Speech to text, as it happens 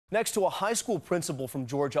Next to a high school principal from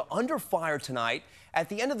Georgia under fire tonight. At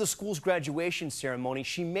the end of the school's graduation ceremony,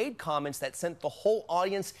 she made comments that sent the whole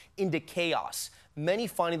audience into chaos, many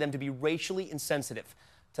finding them to be racially insensitive.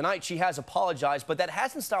 Tonight, she has apologized, but that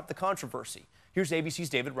hasn't stopped the controversy. Here's ABC's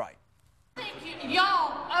David Wright.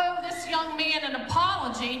 Y'all owe this young man an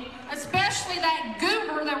apology, especially that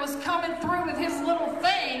goober that was coming through with his little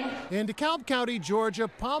thing. In DeKalb County, Georgia,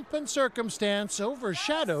 pomp and circumstance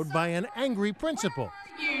overshadowed by an angry principal.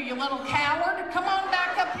 You little coward. Come on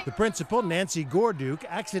back up here. The principal, Nancy Gordeuk,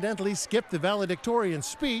 accidentally skipped the valedictorian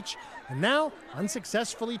speech and now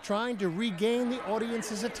unsuccessfully trying to regain the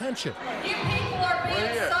audience's attention. You people are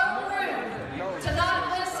being so rude to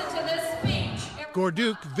not listen to this speech.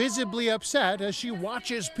 Gordeuk visibly upset as she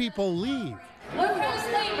watches people leave. Look who's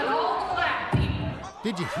leaving, all the black people.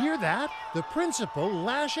 Did you hear that? The principal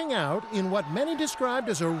lashing out in what many described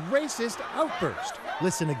as a racist outburst.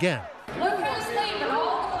 Listen again. Look who's leaving,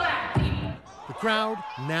 all the black people. The crowd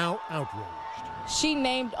now outraged. She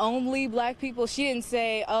named only black people. She didn't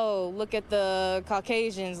say, oh, look at the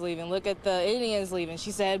Caucasians leaving, look at the Indians leaving.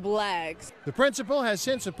 She said blacks. The principal has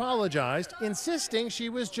since apologized, insisting she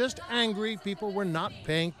was just angry people were not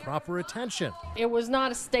paying proper attention. It was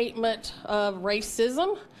not a statement of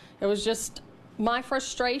racism. It was just my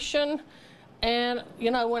frustration. And,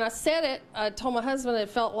 you know, when I said it, I told my husband it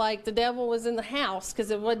felt like the devil was in the house because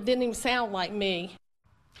it didn't even sound like me.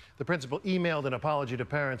 The principal emailed an apology to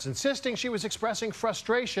parents, insisting she was expressing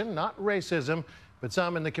frustration, not racism. But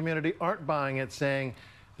some in the community aren't buying it, saying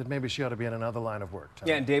that maybe she ought to be in another line of work.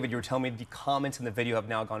 Yeah, and David, you were telling me the comments in the video have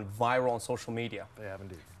now gone viral on social media. They have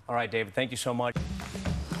indeed. All right, David, thank you so much.